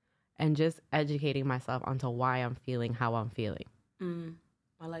 and just educating myself onto why I'm feeling how I'm feeling.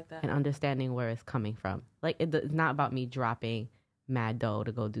 I like that. And understanding where it's coming from. Like, it's not about me dropping mad dough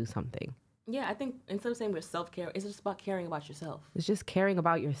to go do something. Yeah, I think instead of saying we're self-care, it's just about caring about yourself. It's just caring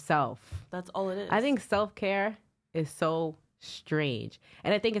about yourself. That's all it is. I think self-care is so strange.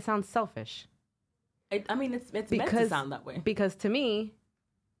 And I think it sounds selfish. It's meant to sound that way. Because to me,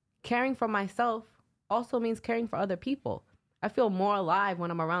 caring for myself also means caring for other people. I feel more alive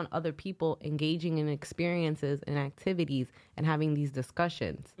when I'm around other people, engaging in experiences and activities and having these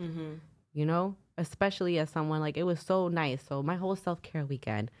discussions. Mm-hmm. You know, especially as someone, like, it was so nice. So my whole self-care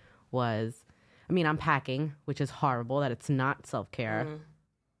weekend was, I'm packing, which is horrible that it's not self-care.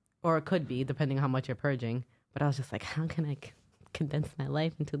 Or it could be, depending on how much you're purging. But I was just like, how can I condense my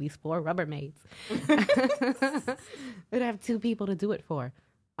life into these 4 Rubbermaids? I'd have 2 people to do it for.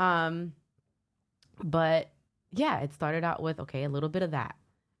 But yeah, it started out with, okay, a little bit of that.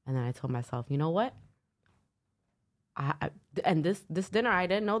 And then I told myself, you know what? And this dinner, I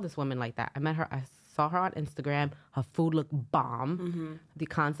didn't know this woman like that. I met her, I saw her on Instagram. Her food looked bomb. Mm-hmm. The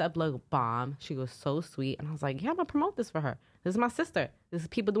concept looked bomb. She was so sweet. And I was like, yeah, I'm going to promote this for her. This is my sister. This is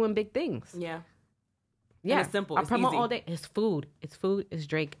people doing big things. Yeah. Yeah. And it's simple. I promote all day. It's food. It's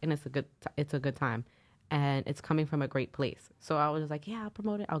drink, and it's a good time. And it's coming from a great place. So I was just like, yeah, I'll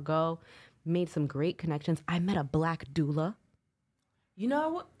promote it. I'll go. Made some great connections. I met a black doula. You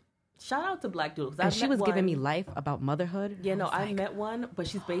know, shout out to Black Doula. And she was giving me life about motherhood. Yeah, no, I met one, but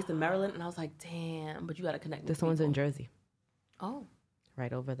she's based in Maryland. And I was like, damn, but you got to connect with This one's in Jersey. Oh.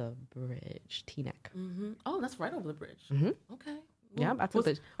 Right over the bridge, Teaneck. Mm-hmm. Oh, that's right over the bridge. Mm-hmm. Okay. Well,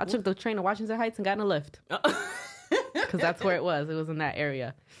 yeah, I took the train to Washington Heights and got in a lift. Because that's where it was. It was in that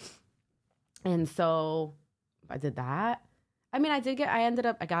area. And so I did that. I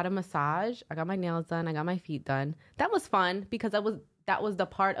got a massage. I got my nails done. I got my feet done. That was fun because that was the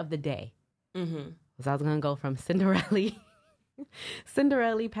part of the day. Mm-hmm. Because I was going to go from Cinderella,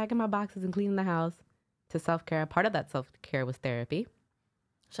 packing my boxes and cleaning the house, to self-care. Part of that self-care was therapy.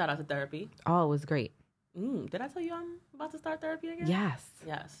 Shout out to therapy. Oh, it was great. Did I tell you I'm about to start therapy again? Yes.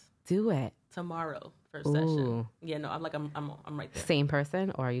 Yes. Do it. Tomorrow, first session. Yeah, no, I'm right there. Same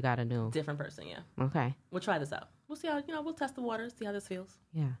person, or you got a new? Different person, yeah. Okay. We'll try this out. We'll see how, we'll test the waters, see how this feels.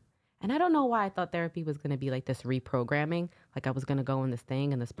 Yeah. And I don't know why I thought therapy was going to be like this reprogramming. Like I was going to go in this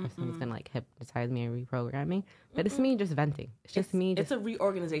thing and this person was going to like hypnotize me and reprogramming. But it's me just venting. It's just me. It's a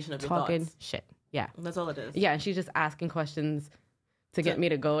reorganization of your talking thoughts. Shit. Yeah. That's all it is. Yeah. And she's just asking questions to get me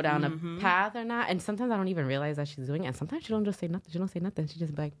to go down a path or not. And sometimes I don't even realize that she's doing it. And sometimes she don't just say nothing. She don't say nothing. She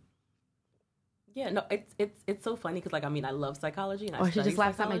just be like. Yeah, no, it's so funny because, like, I love psychology. And she just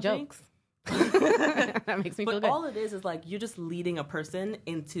laughs at my jokes. That makes me feel good. But all it is like, you're just leading a person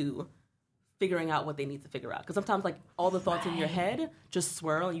into figuring out what they need to figure out. Because sometimes, like, all the thoughts in your head just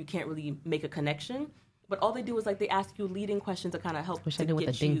swirl and you can't really make a connection. But all they do is, like, they ask you leading questions to kind of help to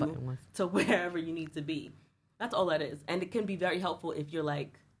get you to wherever you need to be. That's all that is. And it can be very helpful if you're,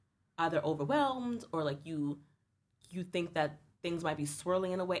 like, either overwhelmed or, like, you think that things might be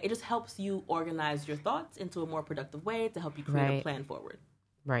swirling in a way. It just helps you organize your thoughts into a more productive way to help you create a plan forward.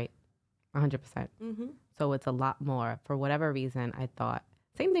 Right. 100%. Mm-hmm. So it's a lot more. For whatever reason, I thought,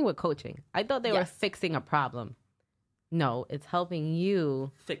 same thing with coaching. I thought they were fixing a problem. No, it's helping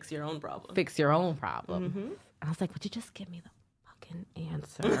you fix your own problem. Mm-hmm. I was like, would you just give me the fucking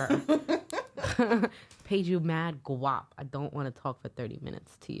answer? Paid you mad guap. I don't want to talk for 30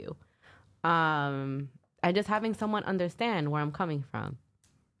 minutes to you. And just having someone understand where I'm coming from.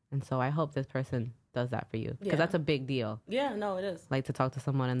 And so I hope this person does that for you. Because that's a big deal. Yeah, no, it is. Like to talk to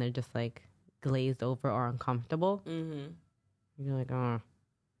someone and they're just like glazed over or uncomfortable. Mm-hmm. You're like, oh,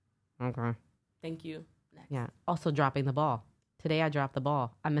 okay. Thank you. Next. Yeah. Also dropping the ball. Today I dropped the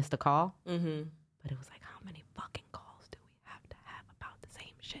ball. I missed a call. Mm-hmm. But it was like, how many fucking calls do we have to have about the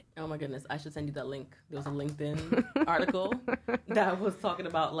same Oh my goodness, I should send you that link. There was a LinkedIn article that was talking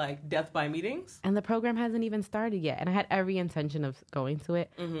about like death by meetings. And the program hasn't even started yet. And I had every intention of going to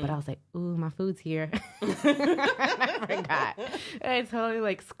it, but I was like, ooh, my food's here. I forgot. And I totally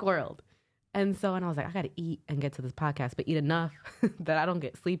like squirreled. And so, and I was like, I got to eat and get to this podcast, but eat enough that I don't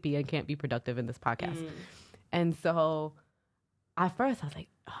get sleepy and can't be productive in this podcast. And so at first I was like,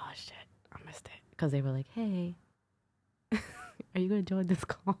 oh shit, I missed it. Because they were like, hey, are you going to join this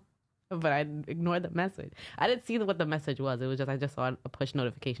call? But I ignored the message. I didn't see what the message was. It was just, I just saw a push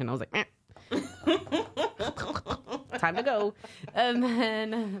notification. I was like, time to go. And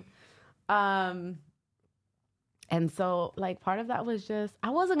then, and so like part of that was just,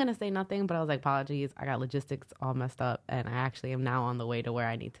 I wasn't going to say nothing, but I was like, apologies. I got logistics all messed up and I actually am now on the way to where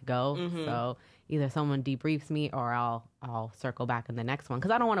I need to go. So either someone debriefs me or I'll circle back in the next one.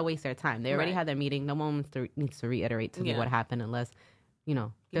 Cause I don't want to waste their time. They already had their meeting. No one needs to reiterate to me what happened unless, you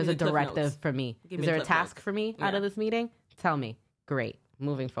know, there's a directive for me. Is there a task for me out of this meeting? Tell me. Great.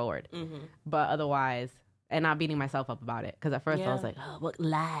 Moving forward. But otherwise, and not beating myself up about it. Because at first I was like, oh, what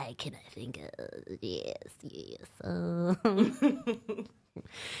lie can I think of? Yes.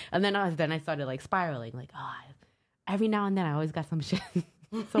 And then I started like spiraling. Like, oh, every now and then I always got some shit,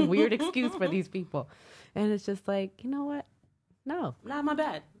 some weird excuse for these people. And it's just like, you know what? No. Not my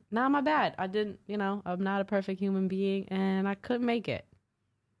bad. Not my bad. I didn't, you know, I'm not a perfect human being and I couldn't make it.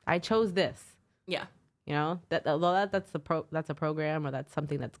 I chose this. Yeah. You know, that's a program or that's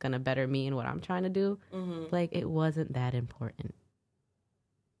something that's going to better me and what I'm trying to do. Like, it wasn't that important.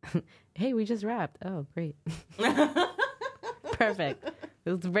 Hey, we just wrapped. Oh, great. Perfect.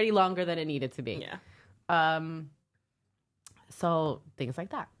 It was way longer than it needed to be. Yeah. So things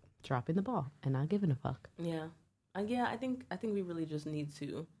like that. Dropping the ball and not giving a fuck. Yeah. Yeah, I think we really just need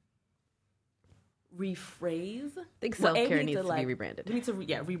to rephrase. I think self-care needs to be rebranded. We need to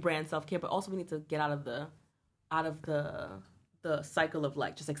rebrand self-care, but also we need to get out of the cycle of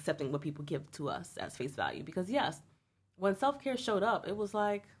like just accepting what people give to us as face value. Because yes, when self-care showed up, it was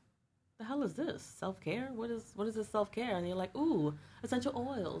like, the hell is this? Self-care? What is this self-care? And you're like, ooh, essential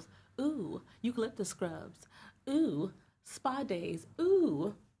oils, ooh, eucalyptus scrubs, ooh, spa days,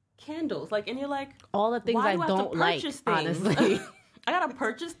 ooh, candles. Like, and you're like, all the things I don't like, honestly. I gotta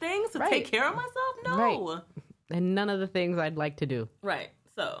purchase things to take care of myself? No. Right. And none of the things I'd like to do. Right.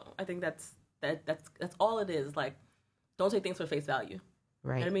 So I think that's all it is. Like, don't take things for face value.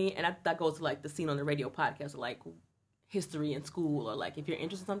 Right. You know what I mean? And that goes to like the Scene on the Radio podcast, or like history in school, or like if you're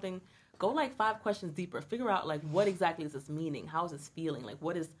interested in something, go like 5 questions deeper. Figure out like, what exactly is this meaning? How is this feeling? Like,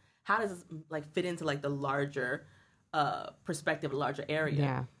 how does this like fit into like the larger perspective, larger area?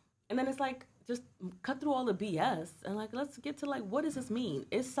 Yeah. And then it's like, just cut through all the BS and like, let's get to like, what does this mean?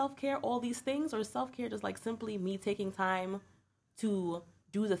 Is self-care all these things, or is self-care just like simply me taking time to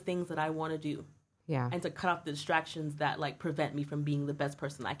do the things that I want to do? Yeah. And to cut off the distractions that like prevent me from being the best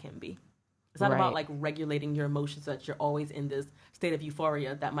person I can be. It's not about like regulating your emotions so that you're always in this state of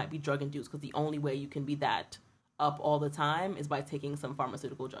euphoria that might be drug induced, because the only way you can be that up all the time is by taking some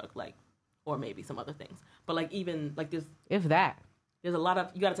pharmaceutical drug, like, or maybe some other things. But like, even like this, if that. There's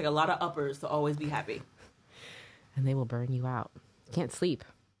you got to take a lot of uppers to always be happy. And they will burn you out. You can't sleep.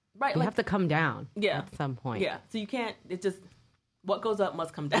 Right. You have to come down. Yeah. At some point. Yeah. So you can't, it just, what goes up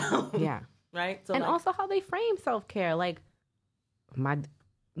must come down. Yeah. Right. So and like, also how they frame self-care. Like,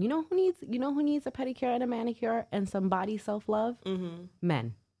 you know who needs a pedicure and a manicure and some body self-love?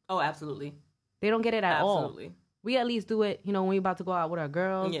 Men. Oh, absolutely. They don't get it at all. Absolutely. We at least do it, you know, when we're about to go out with our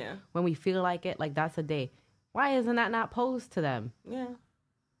girls. Yeah. When we feel like it, like that's a day. Why isn't that not posed to them? Yeah.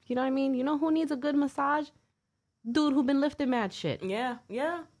 You know what I mean? You know who needs a good massage? Dude who been lifting mad shit. Yeah.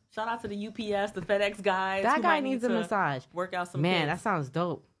 Yeah. Shout out to the UPS, the FedEx guys. That guy needs a massage. Work out some Man, kids. that sounds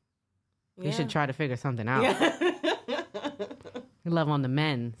dope. Yeah. You should try to figure something out. Yeah. Love on the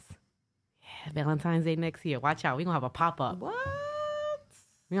men's. Yeah, Valentine's Day next year. Watch out. We're going to have a pop-up. What?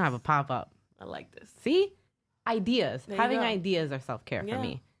 We're going to have a pop-up. I like this. See? Ideas. Having go. ideas are self-care for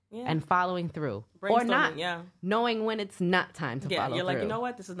me. Yeah. And following through. Or not. Yeah. Knowing when it's not time to follow through. You're like, you know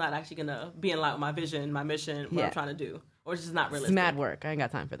what? This is not actually going to be in line with my vision, my mission, what I'm trying to do. Or it's just not realistic. It's mad work. I ain't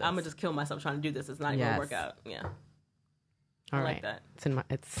got time for this. I'm going to just kill myself trying to do this. It's not even going to work out. Yeah. All I right. like that.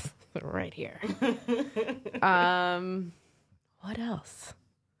 It's right here. What else?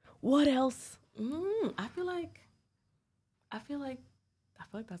 I feel like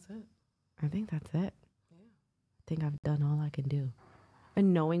that's it. I think that's it. Yeah. I think I've done all I can do.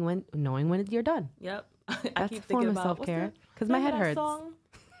 And knowing when you're done. Yep. That's a form of self-care. Because my head hurts. Song?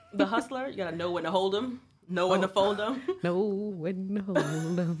 The Hustler. You got to know when to hold them, Know when to fold them. Know when to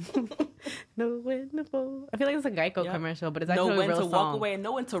hold 'em. Know when to fold. I feel like it's a Geico commercial, but it's actually know when a real to song. walk away and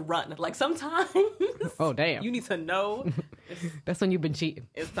know when to run. Like sometimes. Oh damn! You need to know. That's when you've been cheating.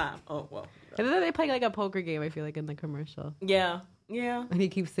 It's time. Oh well. And then they play like a poker game. I feel like in the commercial. Yeah. And he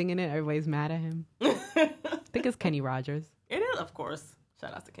keeps singing it. Everybody's mad at him. I think it's Kenny Rogers. It is, of course.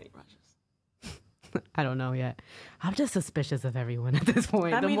 Shout out to Kenny Rogers. I don't know yet. I'm just suspicious of everyone at this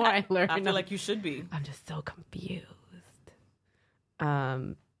point. The more I learn, I feel like you should be. I'm just so confused.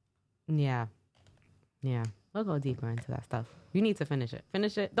 Yeah. We'll go deeper into that stuff. You need to finish it.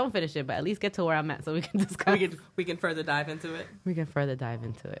 Don't finish it, but at least get to where I'm at so we can discuss. We can further dive into it. We can further dive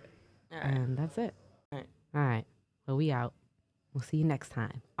into it. All right. And that's it. All right. Well, we out. We'll see you next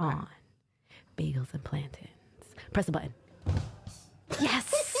time on Bagels and Plantains. Press the button. Yes.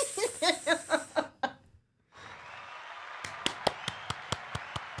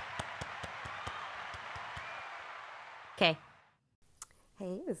 Okay.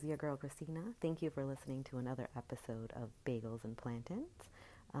 Hey, this is your girl Christina. Thank you for listening to another episode of Bagels and Plantains.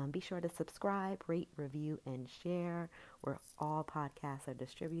 Be sure to subscribe, rate, review, and share where all podcasts are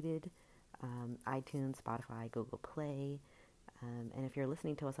distributed. iTunes, Spotify, Google Play. And if you're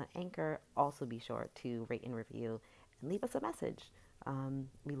listening to us on Anchor, also be sure to rate and review and leave us a message.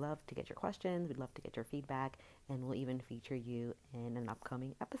 We love to get your questions. We'd love to get your feedback. And we'll even feature you in an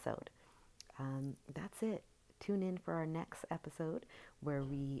upcoming episode. That's it. Tune in for our next episode where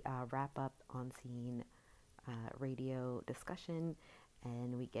we wrap up on scene radio discussion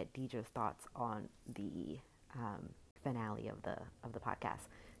and we get Deidre's thoughts on the finale of the podcast.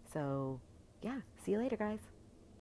 So yeah, see you later, guys.